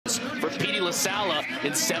LaSala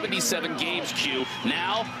in 77 games, Q.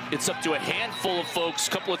 Now it's up to a handful of folks,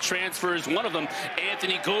 a couple of transfers. One of them,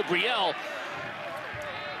 Anthony Gabriel.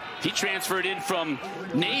 He transferred in from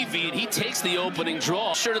Navy, and he takes the opening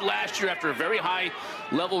draw. Shirted last year after a very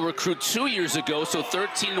high-level recruit 2 years ago, so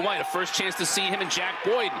 13 and white. A first chance to see him and Jack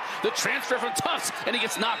Boyd. The transfer from Tufts, and he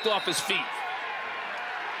gets knocked off his feet.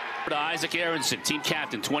 To Isaac Aronson, team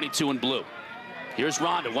captain, 22 in blue. Here's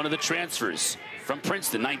Rhonda, one of the transfers from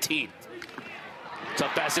Princeton, 19.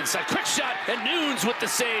 Tough pass inside, quick shot, and Nunes with the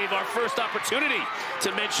save. Our first opportunity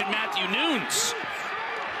to mention Matthew Nunes.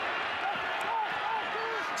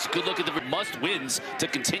 It's a good look at the must-wins to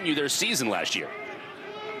continue their season last year.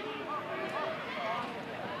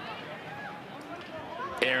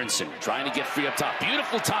 Aronson trying to get free up top.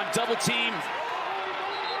 Beautiful time, double team.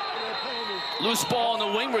 Loose ball in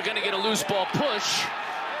the wing. We're going to get a loose ball push.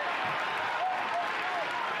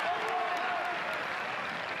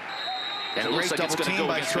 And it looks like it's going to go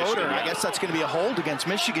by Schroeder. I guess that's going to be a hold against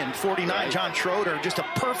Michigan. 49, right. John Schroeder, just a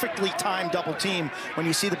perfectly timed double team. When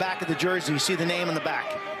you see the back of the jersey, you see the name on the back.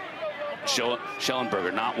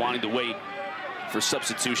 Schellenberger not wanting to wait for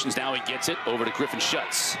substitutions. Now he gets it over to Griffin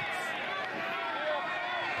Schutz.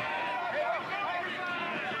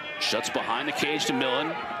 Schutz behind the cage to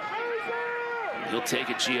Millen. He'll take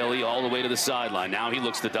it GLE all the way to the sideline. Now he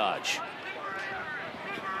looks to dodge.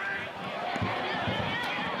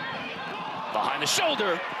 Behind the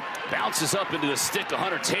shoulder. Bounces up into the stick of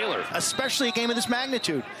Hunter Taylor. Especially a game of this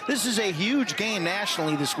magnitude. This is a huge game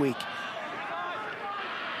nationally this week.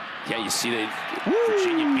 Yeah, you see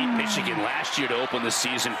Virginia beat Michigan last year to open the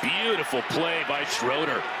season. Beautiful play by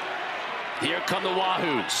Schroeder. Here come the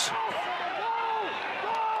Wahoos.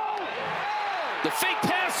 The fake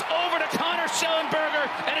pass over to Connor Schellenberger,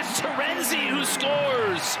 and it's Terenzi who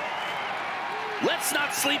scores. Let's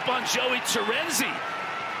not sleep on Joey Terenzi.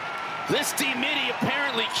 This D-Midi,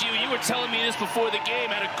 apparently, Q, you were telling me this before the game,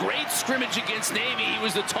 had a great scrimmage against Navy. He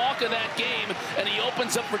was the talk of that game, and he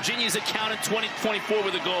opens up Virginia's account in 2024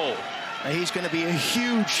 with a goal. He's going to be a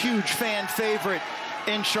huge, huge fan favorite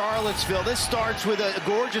in Charlottesville. This starts with a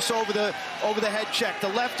gorgeous over the head check. The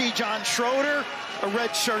lefty, John Schroeder, a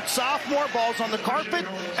redshirt sophomore, balls on the carpet,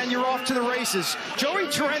 and you're off to the races. Joey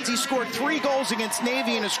Terenzi scored 3 goals against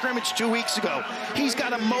Navy in a scrimmage 2 weeks ago. He's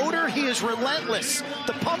got a motor. He is relentless.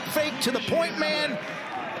 The pump fake to the point man.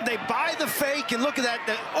 They buy the fake, and look at that.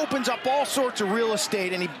 That opens up all sorts of real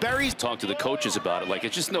estate, and he buries. Talk to the coaches about it. Like,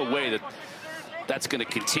 it's just no way that's going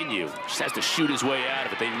to continue. Just has to shoot his way out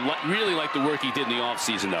of it. They really like the work he did in the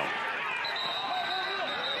offseason, though.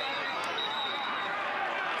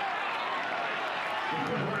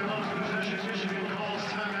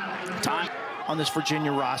 Time on this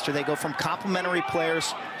Virginia roster. They go from complimentary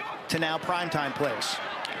players to now primetime players.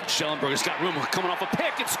 Schellenberger's got room coming off a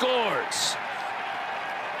pick and scores.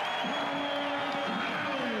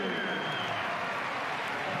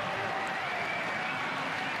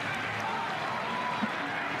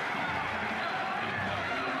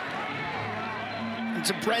 It's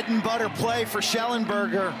a bread and butter play for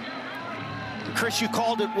Schellenberger. Chris, you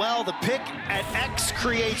called it well. The pick at X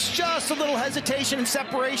creates just a little hesitation and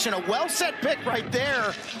separation. A well-set pick right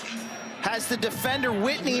there has the defender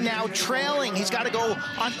Whitney now trailing. He's got to go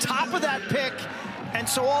on top of that pick. And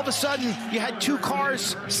so all of a sudden, you had 2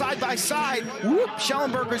 cars side by side. Whoop,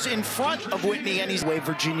 Schellenberger's in front of Whitney, and he's the way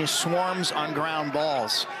Virginia swarms on ground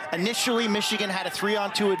balls. Initially, Michigan had a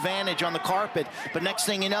 3-on-2 advantage on the carpet, but next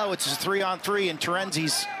thing you know, it's a 3-on-3, and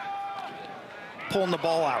Terenzi's pulling the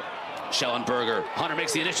ball out. Schellenberger. Hunter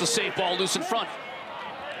makes the initial save, ball loose in front.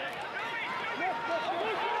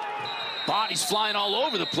 Bodies flying all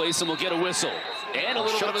over the place, and we'll get a whistle. And a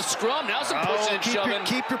little bit of a scrum. Now some pushing and shoving.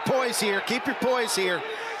 Keep your poise here. Keep your poise here.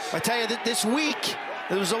 I tell you that this week,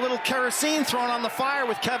 there was a little kerosene thrown on the fire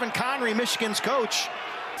with Kevin Connery, Michigan's coach.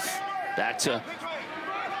 Back to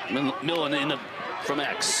Millen from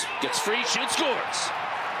X. Gets free, shoots, scores.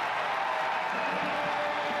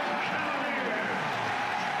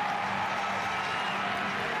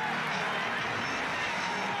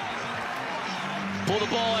 Pull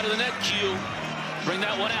the ball out of the net, Q. Bring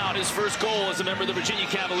that one out. His first goal as a member of the Virginia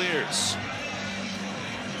Cavaliers.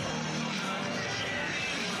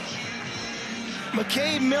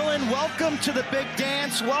 McCabe Millen, welcome to the big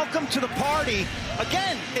dance. Welcome to the party.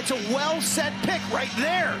 Again, it's a well-set pick right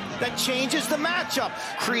there that changes the matchup,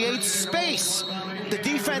 creates space. The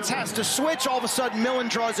defense has to switch. All of a sudden, Millen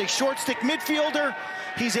draws a short stick midfielder.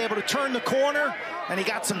 He's able to turn the corner, and he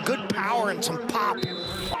got some good power and some pop.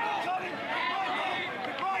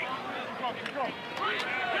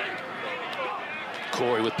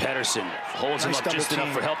 Corey with Pedersen. Holds him up just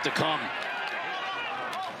enough for help to come.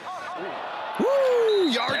 Woo!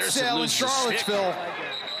 Yard Patterson sale in loses his Charlottesville.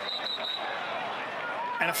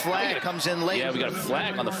 And a flag comes in late. Yeah, we got a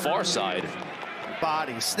flag on the far side.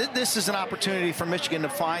 Bodies. This is an opportunity for Michigan to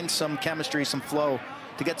find some chemistry, some flow,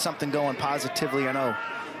 to get something going positively, I know.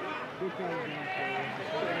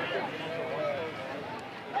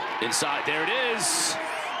 Inside, there it is.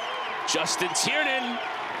 Justin Tiernan.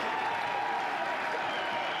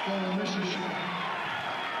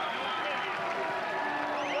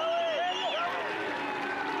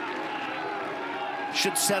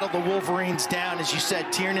 Should settle the Wolverines down, as you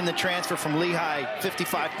said. Tiernan, the transfer from Lehigh,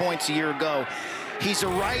 55 points a year ago. He's a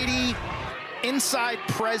righty, inside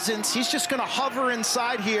presence. He's just going to hover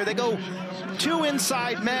inside here. They go two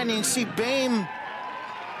inside men. You can see Boehm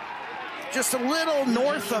just a little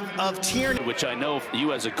north of Tiernan. Which I know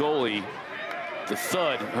you as a goalie, the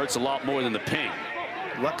thud hurts a lot more than the ping.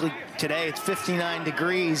 Luckily, today it's 59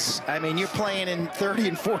 degrees. I mean, you're playing in 30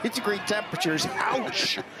 and 40 degree temperatures.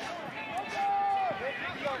 Ouch.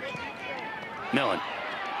 Millen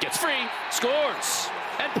gets free, scores,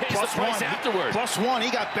 and pays the price afterward. +1, he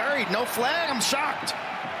got buried. No flag, I'm shocked.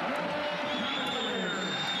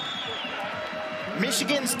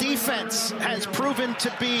 Michigan's defense has proven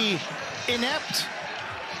to be inept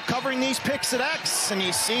covering these picks at X, and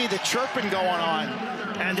you see the chirping going on.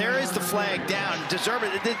 And there is the flag down. Deserve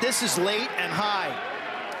it. This is late and high.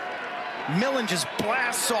 Millen just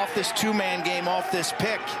blasts off this two-man game off this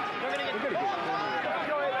pick.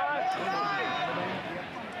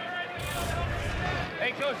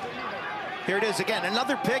 Here it is again,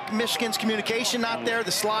 another pick. Michigan's communication not there.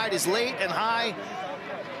 The slide is late and high.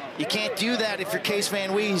 You can't do that if you're Case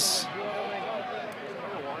Van Wees.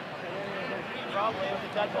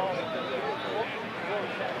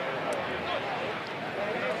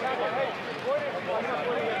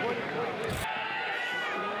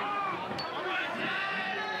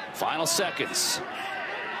 Final seconds.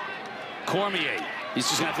 Cormier, he's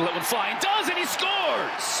just gonna have to let one fly. He does, and he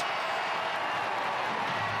scores!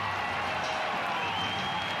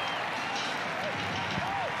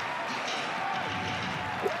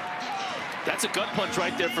 That's a gut punch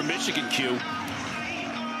right there for Michigan, Q.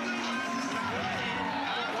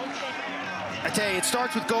 I tell you, it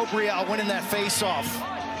starts with Gabriel winning that face-off.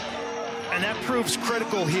 And that proves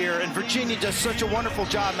critical here. And Virginia does such a wonderful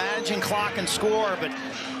job managing clock and score, but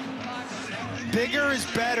bigger is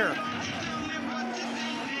better.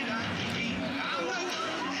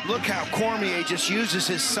 Look how Cormier just uses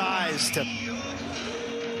his size to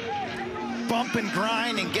bump and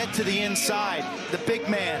grind and get to the inside. The big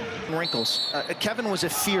man. Wrinkles. Kevin was a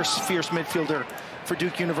fierce midfielder for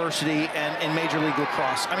Duke University and in Major League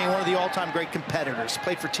Lacrosse. I mean, one of the all-time great competitors.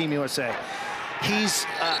 Played for Team USA. He's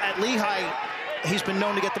at Lehigh, he's been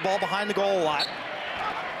known to get the ball behind the goal a lot.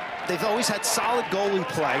 They've always had solid goalie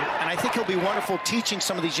play, and I think he'll be wonderful teaching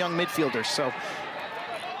some of these young midfielders. So,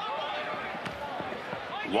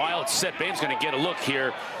 wild set. Boehm's going to get a look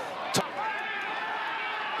here.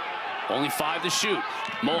 Only 5 to shoot.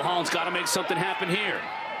 Mulholland's got to make something happen here.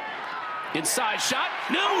 Inside shot.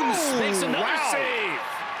 Nunes makes another save.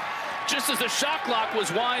 Just as the shot clock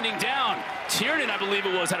was winding down, Tiernan, I believe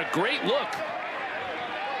it was, had a great look.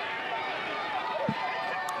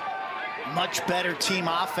 Much better team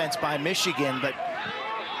offense by Michigan, but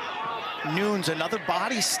Nunes, another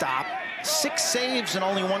body stop. 6 saves and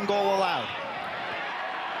only 1 goal allowed.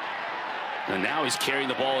 And now he's carrying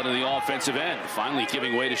the ball into the offensive end, finally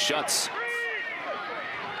giving way to Schutz.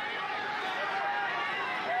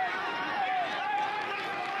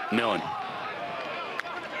 Millen.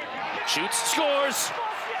 Shoots, scores.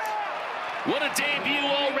 What a debut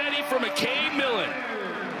already for McCabe Millen.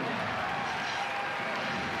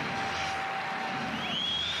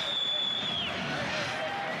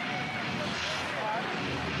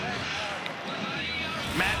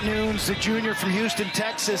 Matt Nunes, the junior from Houston,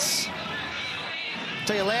 Texas.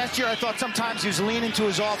 Tell you, last year I thought sometimes he was leaning to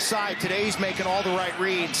his offside. Today he's making all the right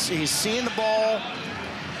reads. He's seeing the ball.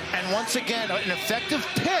 And once again, an effective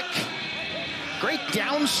pick. Great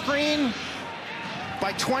down screen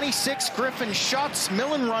by 26, Griffin Schutz.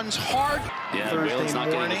 Millen runs hard. Yeah, Whalen's not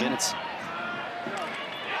getting the minutes.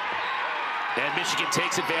 And Michigan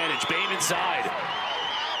takes advantage. Boehm inside.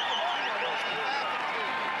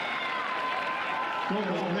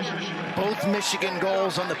 Both Michigan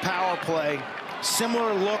goals on the power play.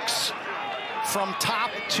 Similar looks from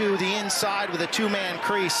top to the inside with a 2-man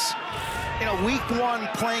crease. You know, week 1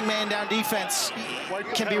 playing man-down defense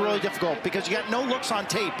can be really difficult because you got no looks on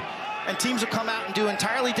tape. And teams will come out and do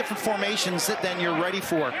entirely different formations than you're ready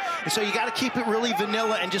for. And so you got to keep it really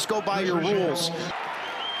vanilla and just go by your rules.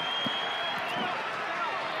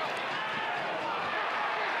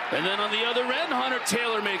 And then on the other end, Hunter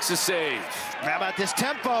Taylor makes a save. How about this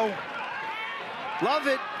tempo? Love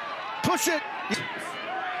it. Push it.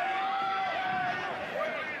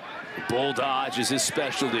 Bull dodge is his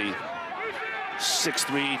specialty.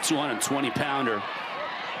 6'3", 220-pounder.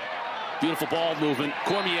 Beautiful ball movement.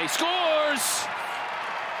 Cormier scores!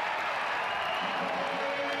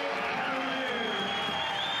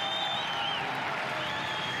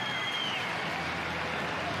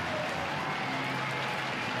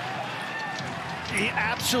 You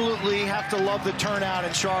absolutely have to love the turnout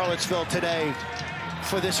in Charlottesville today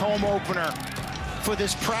for this home opener, for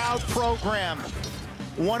this proud program.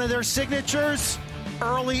 One of their signatures,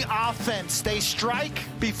 early offense. They strike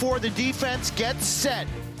before the defense gets set.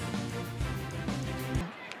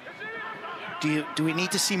 Do we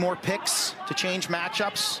need to see more picks to change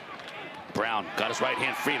matchups? Brown got his right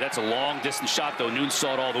hand free. That's a long distance shot, though. Noon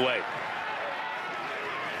saw it all the way.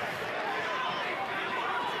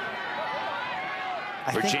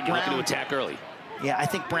 Virginia looking to attack early. Yeah, I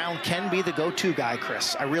think Brown can be the go-to guy,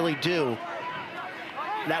 Chris. I really do.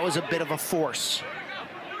 That was a bit of a force.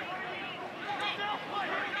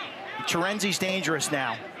 Terenzi's dangerous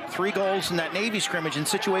now. 3 goals in that Navy scrimmage in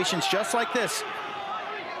situations just like this.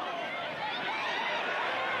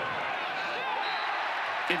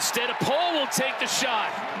 Instead, a Pole will take the shot.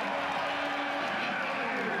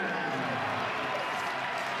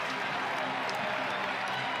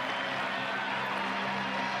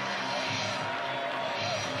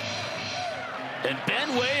 And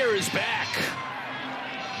Ben Weyer is back.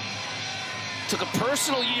 Took a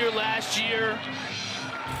personal year last year.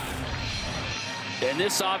 And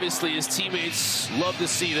this, obviously, his teammates love to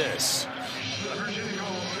see this.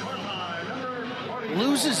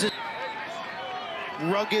 Loses it.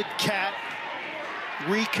 Rugged cat,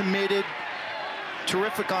 recommitted,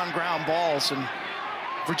 terrific on ground balls, and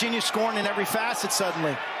Virginia scoring in every facet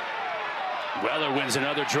suddenly. Weller wins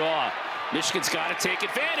another draw. Michigan's got to take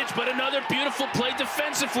advantage, but another beautiful play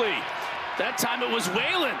defensively. That time it was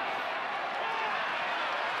Whalen.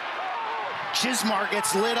 Chismar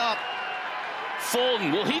gets lit up.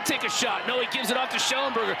 Fulton, will he take a shot? No, he gives it off to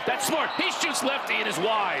Schellenberger. That's smart. He shoots lefty and is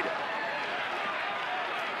wide.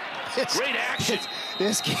 Great action.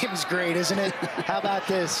 This game's great, isn't it? How about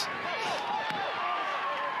this?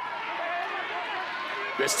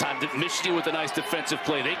 This time, Michigan with a nice defensive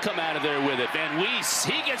play. They come out of there with it. Van Wees,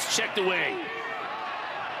 he gets checked away.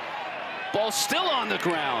 Ball still on the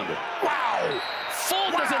ground. Wow.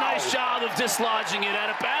 Fulton does a nice job of dislodging it out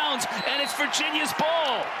of bounds, and it's Virginia's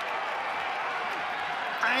ball.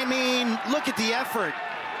 I mean, look at the effort.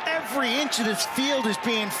 Every inch of this field is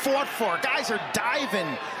being fought for. Guys are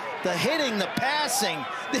diving. The hitting, the passing.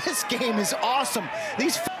 This game is awesome.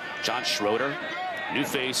 John Schroeder, new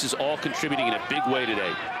faces, all contributing in a big way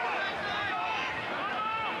today.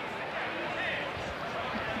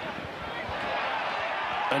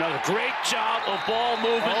 Another great job of ball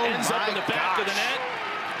movement. Ends up in the back of the net.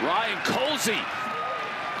 Ryan Colsey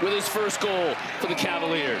with his first goal for the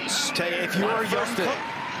Cavaliers. Tell you, if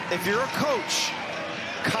you're a coach,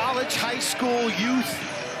 college, high school, youth,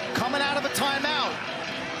 coming out of a timeout,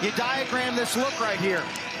 you diagram this look right here.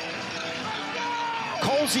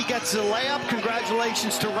 Colsey gets the layup.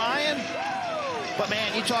 Congratulations to Ryan. But,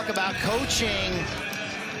 man, you talk about coaching.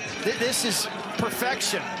 This is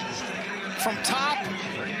perfection. From top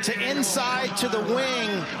to inside to the wing.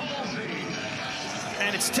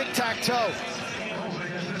 And it's tic-tac-toe.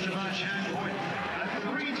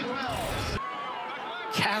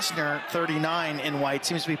 Kastner, 39 in white,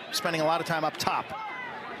 seems to be spending a lot of time up top.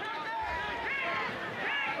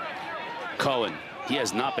 Cohen, he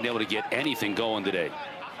has not been able to get anything going today.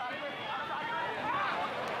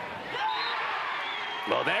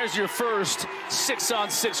 Well, there's your first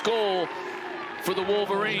 6-on-6 goal for the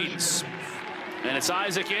Wolverines. And it's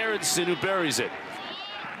Isaac Aronson who buries it.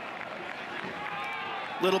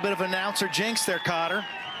 Little bit of announcer jinx there, Cotter.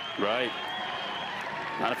 Right.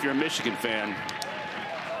 Not if you're a Michigan fan.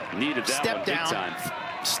 Needed that one big time.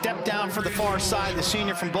 Step down for the far side, the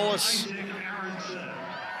senior from Bullis.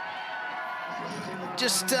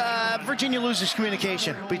 Just Virginia loses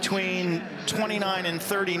communication between 29 and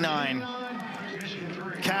 39.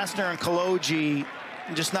 Kastner and Kaloji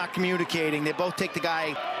just not communicating. They both take the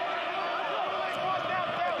guy.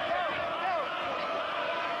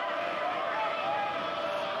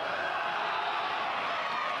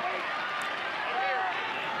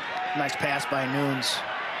 Nice pass by Nunes.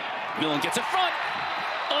 Millen gets in front.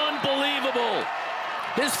 Unbelievable.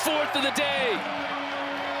 His 4th of the day.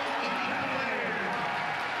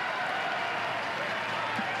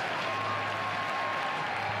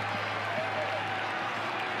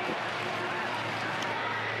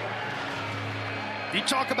 You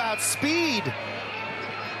talk about speed.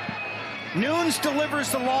 Nunes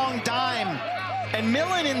delivers the long dime, and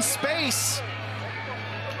Millen in space.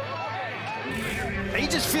 He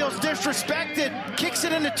just feels disrespected, kicks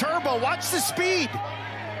it into turbo. Watch the speed.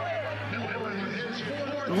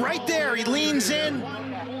 Right there, he leans in,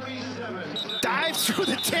 dives through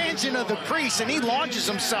the tangent of the crease, and he launches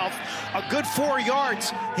himself a good 4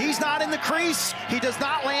 yards. He's not in the crease. He does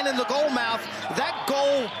not land in the goal mouth. That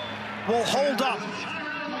goal will hold up.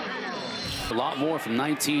 A lot more from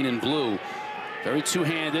 19 in blue. Very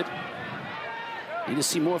two-handed. Need to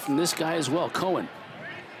see more from this guy as well, Cohen.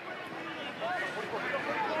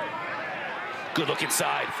 Good look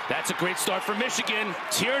inside. That's a great start for Michigan.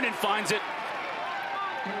 Tiernan finds it.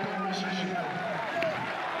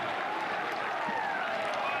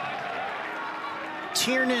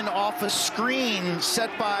 Tiernan off a screen set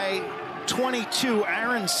by 22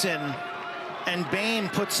 Aronson, and Bain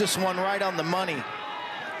puts this one right on the money.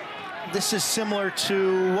 This is similar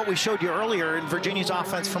to what we showed you earlier in Virginia's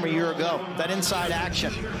offense from a year ago, that inside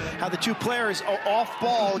action. How the two players off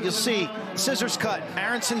ball, you'll see, scissors cut.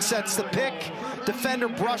 Aronson sets the pick, defender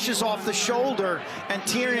brushes off the shoulder, and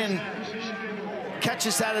Tiernan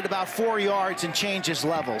catches that at about 4 yards and changes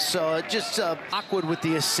levels. So just awkward with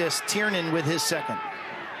the assist. Tiernan with his second.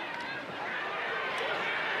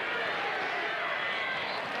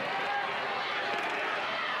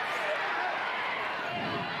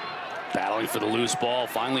 Battling for the loose ball,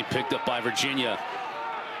 finally picked up by Virginia.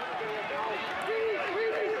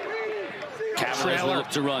 Cavaliers will look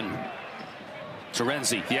to run.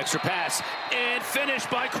 Terenzi, the extra pass, and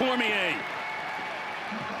finished by Cormier.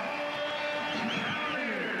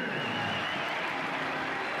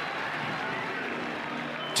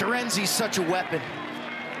 Terenzi's such a weapon.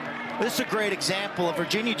 This is a great example of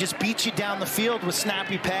Virginia just beats you down the field with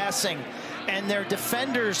snappy passing, and their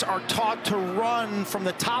defenders are taught to run from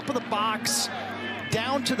the top of the box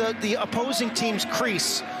down to the opposing team's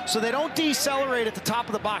crease, so they don't decelerate at the top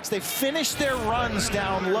of the box. They finish their runs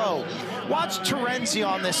down low. Watch Terenzi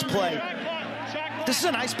on this play. This is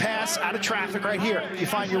a nice pass out of traffic right here. You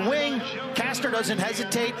find your wing. Kastner doesn't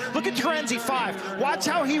hesitate. Look at Terenzi 5. Watch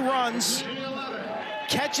how he runs,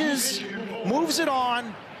 catches, moves it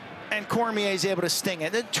on, and Cormier is able to sting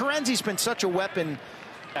it. Terenzi's been such a weapon.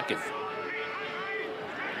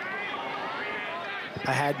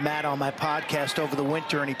 I had Matt on my podcast over the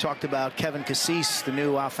winter, and he talked about Kevin Cassis, the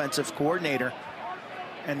new offensive coordinator,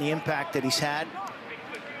 and the impact that he's had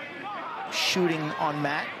shooting on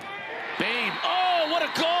Matt. Bain, oh, what a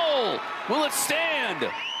goal! Will it stand?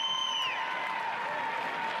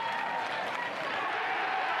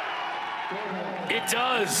 It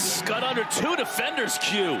does. Got under two defenders,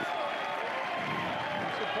 Q.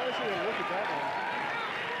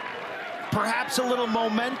 Perhaps a little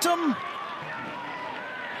momentum.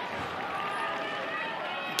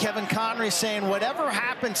 Kevin Connery saying, whatever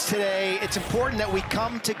happens today, it's important that we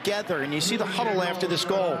come together. And you see the huddle after this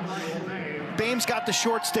goal. Bame's got the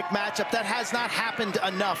short stick matchup. That has not happened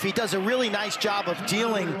enough. He does a really nice job of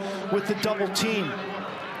dealing with the double team.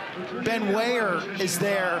 Ben Weyer is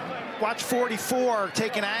there. Watch 44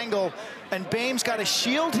 take an angle, and Bame's got to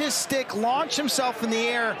shield his stick, launch himself in the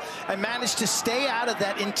air, and manage to stay out of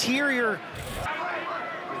that interior.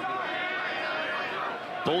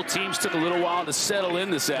 Both teams took a little while to settle in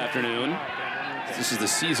this afternoon. This is the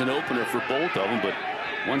season opener for both of them, but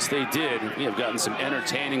once they did, we have gotten some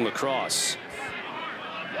entertaining lacrosse.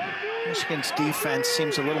 Michigan's defense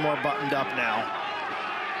seems a little more buttoned up now.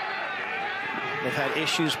 They've had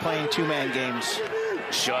issues playing two-man games.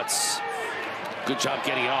 Schutz, good job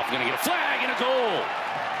getting it off. Going to get a flag and a goal.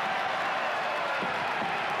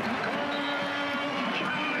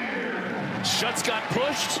 Schutz got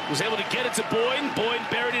pushed, was able to get it to Boyd. Boyd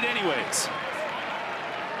buried it anyways.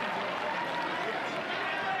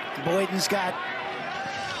 Boyden's got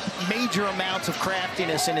major amounts of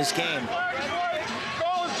craftiness in his game.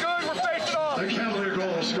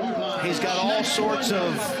 He's got all sorts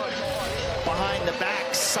of behind the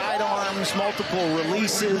back sidearms, multiple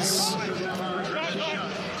releases.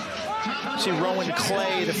 See Rowan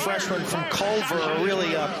Clay, the freshman from Culver,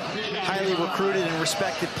 really a highly recruited and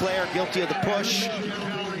respected player, guilty of the push.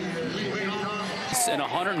 And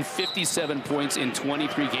 157 points in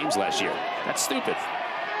 23 games last year. That's stupid.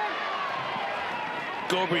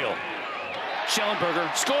 Gabriel,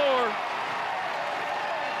 Schellenberger, score!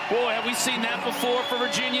 Boy, have we seen that before for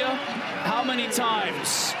Virginia? How many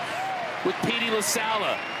times with Petey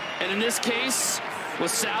LaSala? And in this case,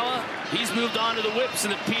 LaSala, he's moved on to the whips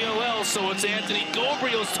in the PLL, so it's Anthony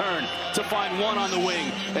Gabriel's turn to find one on the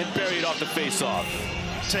wing and bury it off the faceoff.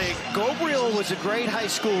 Say, Gabriel was a great high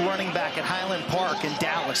school running back at Highland Park in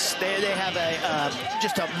Dallas. They have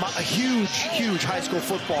just a huge high school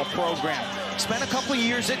football program. Spent a couple of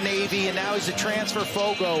years at Navy, and now he's a transfer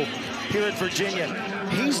Fogo here at Virginia.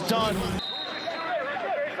 He's done.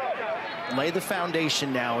 Lay the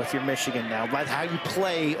foundation now if you're Michigan now, by how you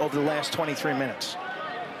play over the last 23 minutes.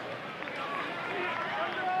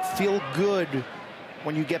 Feel good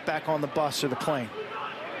when you get back on the bus or the plane.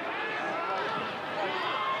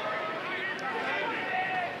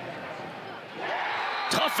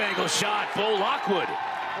 Tough angle shot, Bo Lockwood.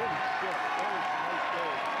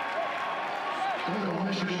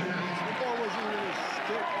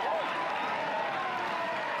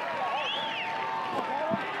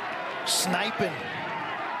 Sniping.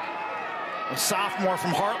 A sophomore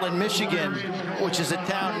from Heartland, Michigan, which is a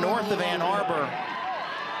town north of Ann Arbor.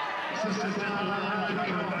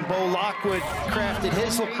 Bo Lockwood crafted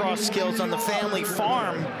his lacrosse skills on the family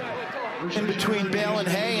farm in between baling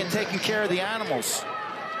hay and taking care of the animals.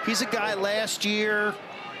 He's a guy last year,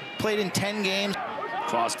 played in 10 games.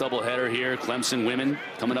 Cross doubleheader here. Clemson women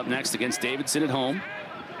coming up next against Davidson at home.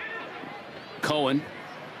 Cohen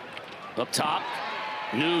up top.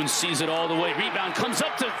 Noon sees it all the way. Rebound comes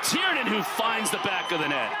up to Tiernan, who finds the back of the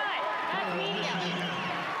net.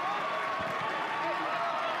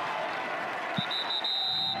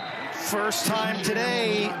 First time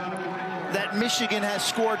today that Michigan has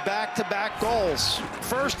scored back-to-back goals.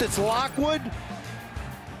 First, it's Lockwood.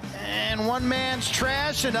 And one man's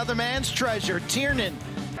trash, another man's treasure. Tiernan.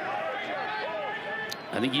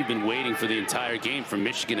 I think you've been waiting for the entire game for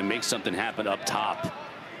Michigan to make something happen up top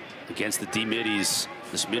against the D-middies,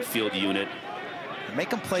 this midfield unit.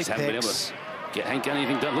 Make them play picks. Ain't got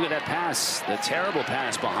anything done. Look at that pass, the terrible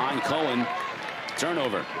pass behind Cohen.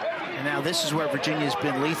 Turnover. And now this is where Virginia's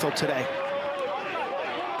been lethal today.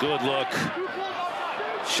 Good look.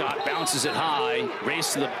 Shot bounces it high.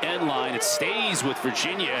 Race to the end line. It stays with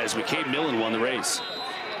Virginia as McCabe Millen won the race.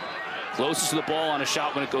 Closest to the ball on a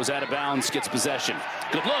shot when it goes out of bounds. Gets possession.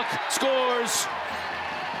 Good look. Scores.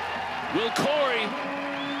 Will Corey.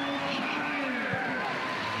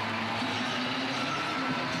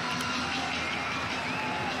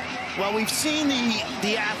 Well, we've seen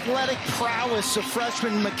the athletic prowess of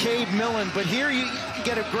freshman McCabe Millen, but here you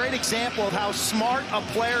get a great example of how smart a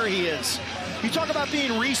player he is. You talk about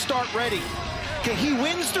being restart ready. Okay, he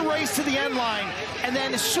wins the race to the end line, and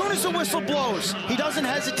then as soon as the whistle blows, he doesn't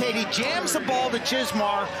hesitate. He jams the ball to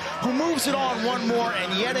Chismar, who moves it on one more,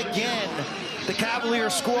 and yet again, the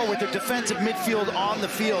Cavaliers score with their defensive midfield on the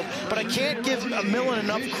field. But I can't give Millen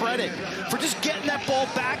enough credit for just getting that ball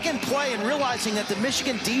back in play and realizing that the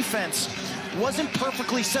Michigan defense wasn't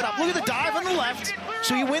perfectly set up. Look at the dive on the left.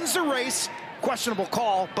 So he wins the race. Questionable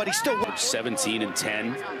call, but he still wins. 17 and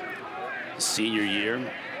 10. Senior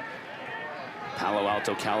year, Palo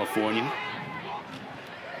Alto, California.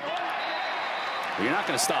 Well, you're not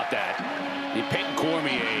going to stop that. I mean, Peyton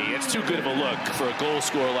Cormier, it's too good of a look for a goal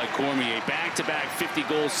scorer like Cormier. Back-to-back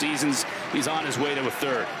 50-goal seasons. He's on his way to a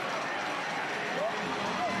third.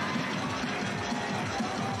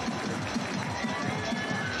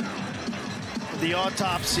 The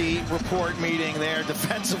autopsy report meeting there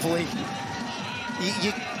defensively.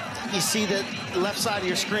 You see the left side of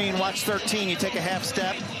your screen, watch 13, you take a half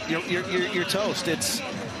step, you're toast. It's,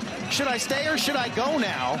 should I stay or should I go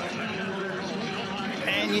now?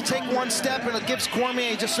 And you take one step and it gives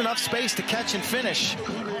Cormier just enough space to catch and finish.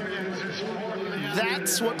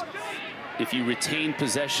 That's what... If you retain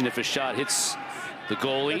possession, if a shot hits the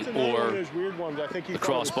goalie or the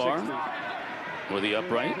crossbar or the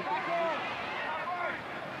upright.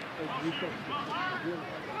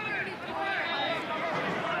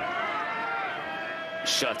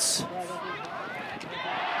 Shuts.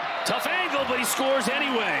 Tough angle, but he scores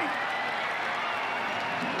anyway.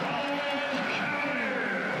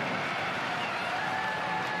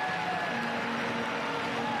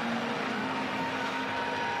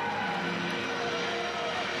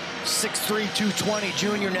 .6'3", 220,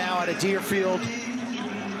 junior now out of Deerfield.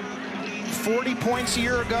 40 points a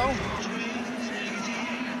year ago.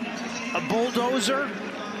 A bulldozer.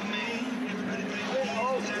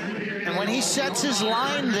 And when he sets his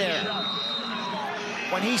line there,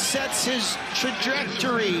 when he sets his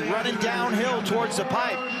trajectory running downhill towards the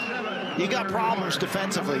pipe, you got problems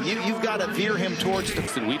defensively. You've got to veer him towards the...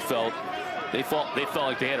 Wheatfeld, they felt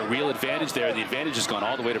like they had a real advantage there. The advantage has gone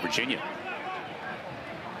all the way to Virginia.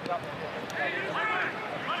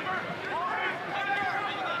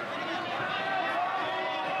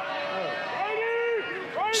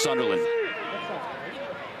 Sunderland.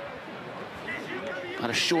 Got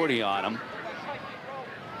a shorty on him.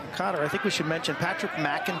 Cotter, I think we should mention Patrick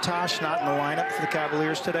McIntosh not in the lineup for the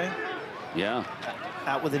Cavaliers today. Yeah.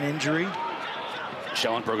 Out with an injury.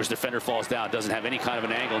 Schellenberger's defender falls down, doesn't have any kind of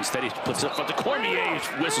an angle. Instead, he puts it up front to Cormier,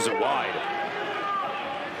 whistles it wide.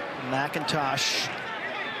 McIntosh,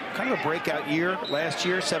 kind of a breakout year last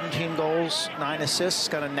year, 17 goals, 9 assists,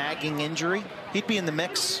 got a nagging injury. He'd be in the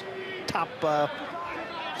mix, top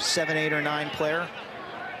 7, 8, or 9 player.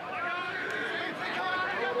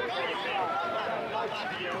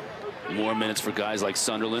 More minutes for guys like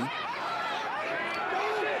Sunderland.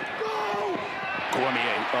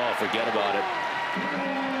 Cormier, oh, forget about it.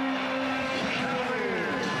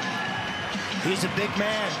 He's a big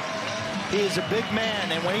man. He is a big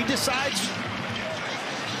man, and when he decides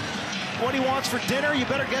what he wants for dinner, you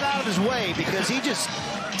better get out of his way, because he just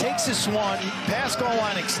takes this one past goal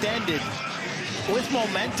line extended with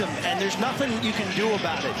momentum, and there's nothing you can do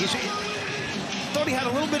about it. Thought he had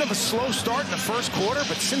a little bit of a slow start in the first quarter,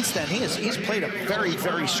 but since then he's played a very,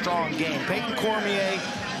 very strong game. Peyton Cormier,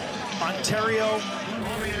 Ontario,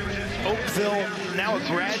 Oakville, now a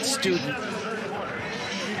grad student.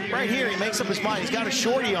 Right here, he makes up his mind. He's got a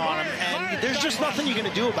shorty on him, and there's just nothing you're going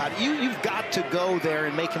to do about it. You've got to go there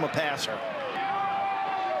and make him a passer.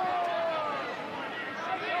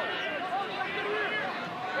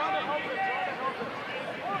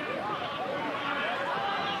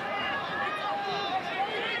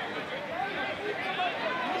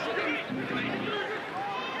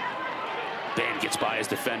 Bam gets by his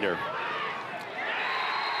defender.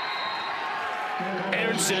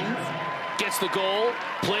 Aronson gets the goal.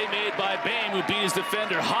 Play made by Bam, who beat his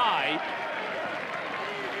defender high.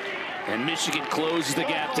 And Michigan closes the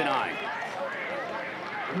gap to 9.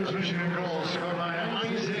 First Michigan goal scored by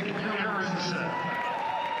Isaac Aronson.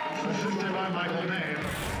 Assisted by Michael Bam.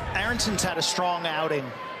 Aronson's had a strong outing.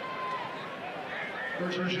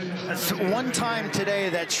 That's one time today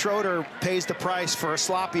that Schroeder pays the price for a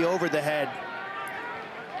sloppy over the head.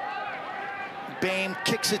 Bame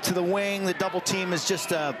kicks it to the wing. The double team is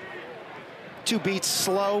just 2 beats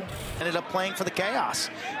slow. Ended up playing for the Chaos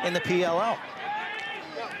in the PLL.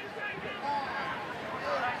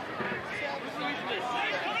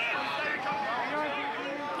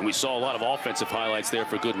 And we saw a lot of offensive highlights there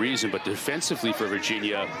for good reason, but defensively for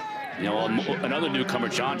Virginia, you know, another newcomer,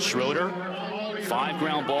 John Schroeder, 5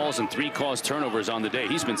 ground balls and 3 caused turnovers on the day.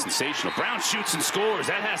 He's been sensational. Brown shoots and scores.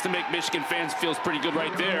 That has to make Michigan fans feel pretty good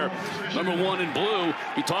right there. Number 1 in blue.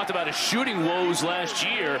 He talked about his shooting woes last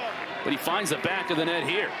year, but he finds the back of the net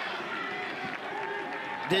here.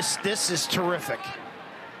 This is terrific.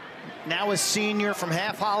 Now a senior from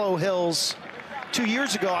Half Hollow Hills. 2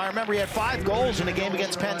 years ago, I remember he had 5 goals in a game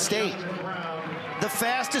against Penn State. The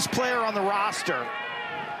fastest player on the roster.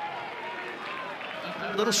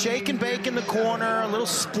 A little shake and bake in the corner, a little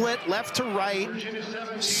split left to right.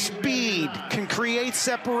 Speed can create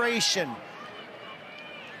separation.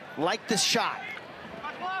 Like this shot.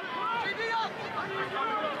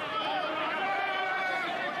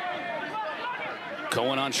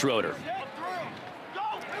 Going on Schroeder.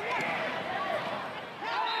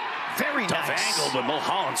 Very Tough nice. angle, but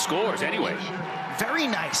Mulholland scores anyway. Very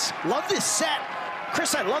nice. Love this set.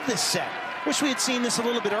 Chris, I love this set. Wish we had seen this a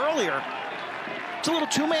little bit earlier. It's a little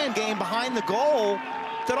 2-man game behind the goal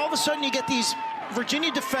that all of a sudden you get these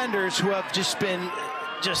Virginia defenders who have just been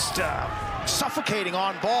suffocating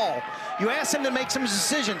on ball. You ask them to make some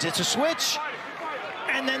decisions. It's a switch,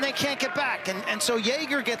 and then they can't get back. And so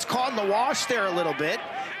Jaeger gets caught in the wash there a little bit,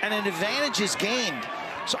 and an advantage is gained.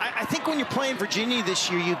 So I think when you're playing Virginia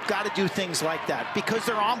this year, you've got to do things like that because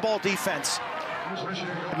they're on-ball defense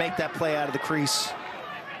to make that play out of the crease.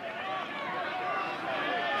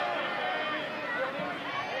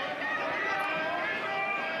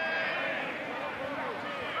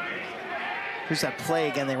 Here's that play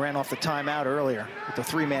again. They ran off the timeout earlier with the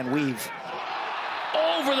 3-man weave.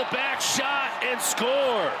 Over the back shot and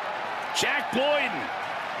score. Jack Boyden.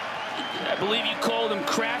 I believe you called him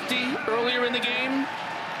crafty earlier in the game.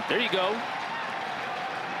 There you go.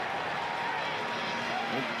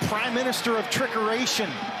 Prime Minister of Trickeration.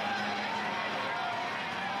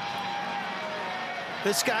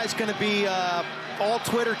 This guy's going to be all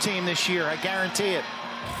Twitter team this year, I guarantee it.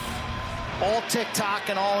 All TikTok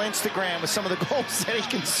and all Instagram with some of the goals that he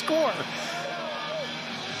can score.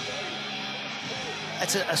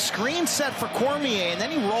 That's a screen set for Cormier, and then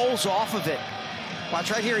he rolls off of it. Watch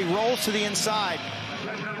right here, he rolls to the inside.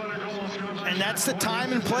 And that's the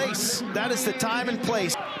time and place. That is the time and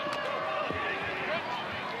place.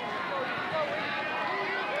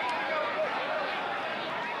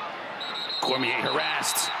 Cormier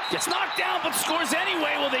harassed. Gets knocked down, but scores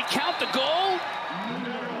anyway. Will they count the goal?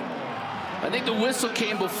 think the whistle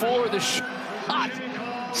came before the shot.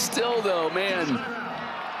 Still, though, man.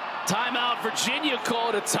 Timeout. Virginia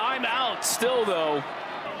called a timeout. Still, though.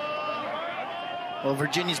 Well,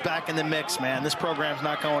 Virginia's back in the mix, man. This program's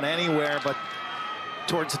not going anywhere but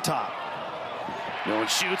towards the top. No one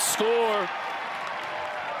shoots, score.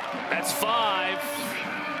 That's 5.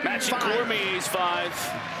 Matching Cormier's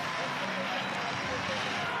 5.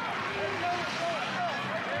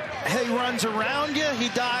 He runs around you, he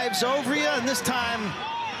dives over you, and this time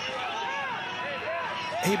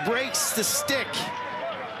he breaks the stick.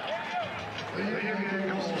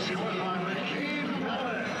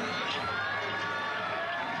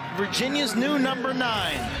 Virginia's new number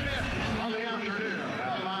 9.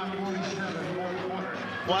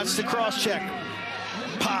 Watch the cross check.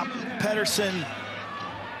 Pop, Pedersen.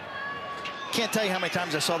 Can't tell you how many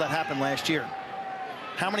times I saw that happen last year.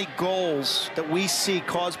 How many goals that we see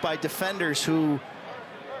caused by defenders who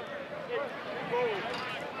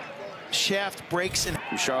shaft breaks in.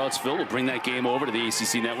 Charlottesville will bring that game over to the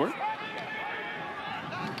ACC network.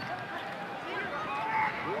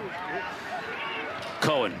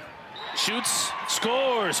 Cohen shoots,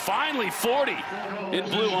 scores, finally 40 in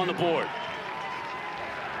blue on the board.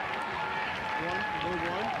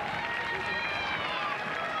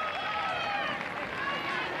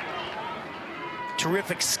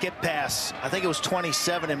 Terrific skip pass. I think it was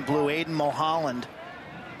 27 in blue. Aiden Mulholland.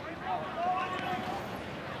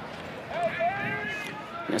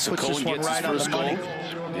 Yeah, so Cohen gets his first goal.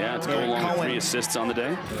 Yeah, it's goal along with 3 assists on the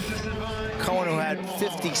day. Cohen, who had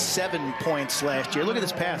 57 points last year. Look at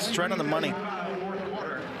this pass. It's right on the money.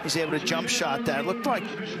 He's able to jump shot that. It looked like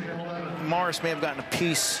Morris may have gotten a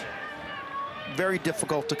piece. Very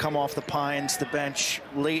difficult to come off the Pines, the bench,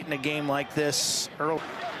 late in a game like this. Early.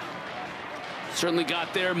 Certainly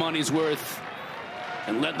got their money's worth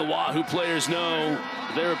and let the Wahoo players know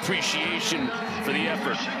their appreciation for the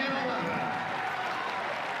effort.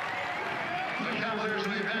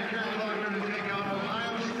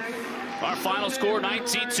 Our final score,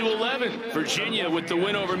 19-11. Virginia with the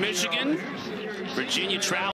win over Michigan. Virginia travels.